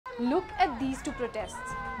Look at these two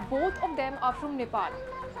protests. Both of them are from Nepal.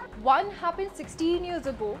 One happened 16 years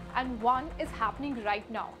ago and one is happening right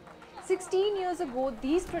now. 16 years ago,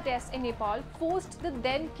 these protests in Nepal forced the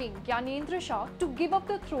then king Gyanendra Shah to give up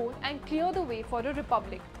the throne and clear the way for a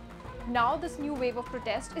republic. Now this new wave of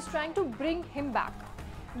protest is trying to bring him back.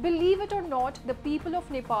 Believe it or not, the people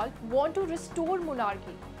of Nepal want to restore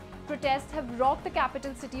monarchy. Protests have rocked the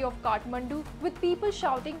capital city of Kathmandu with people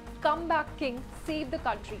shouting, "Come back king, save the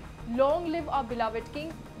country. Long live our beloved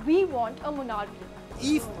king, we want a monarchy."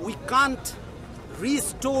 If we can't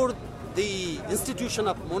restore the institution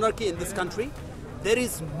of monarchy in this country, there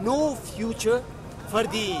is no future for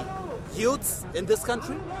the youths in this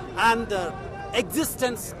country, and the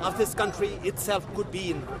existence of this country itself could be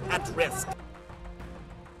at risk.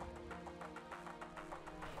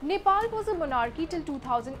 Nepal was a monarchy till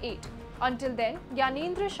 2008. Until then,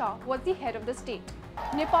 Gyanendra Shah was the head of the state.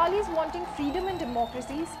 Nepalis wanting freedom and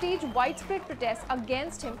democracy staged widespread protests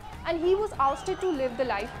against him, and he was ousted to live the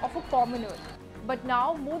life of a commoner. But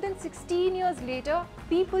now, more than 16 years later,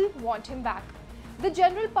 people want him back. The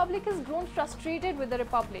general public has grown frustrated with the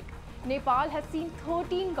republic. Nepal has seen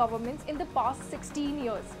 13 governments in the past 16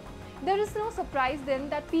 years. There is no surprise then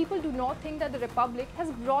that people do not think that the republic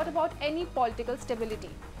has brought about any political stability.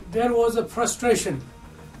 There was a frustration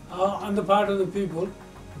on the part of the people.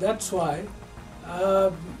 That's why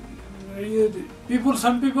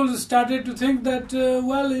some people started to think that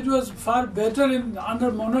well, it was far better under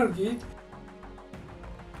monarchy.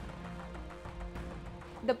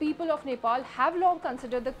 The people of Nepal have long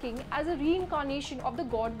considered the king as a reincarnation of the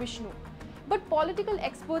god Vishnu. But political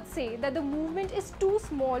experts say that the movement is too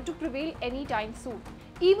small to prevail anytime soon.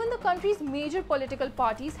 Even the country's major political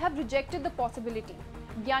parties have rejected the possibility.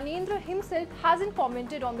 Gyanendra himself hasn't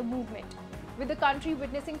commented on the movement. With the country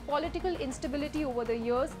witnessing political instability over the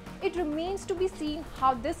years, it remains to be seen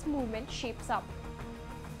how this movement shapes up.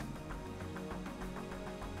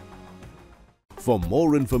 For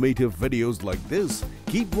more informative videos like this,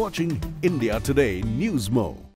 keep watching India Today News Mo.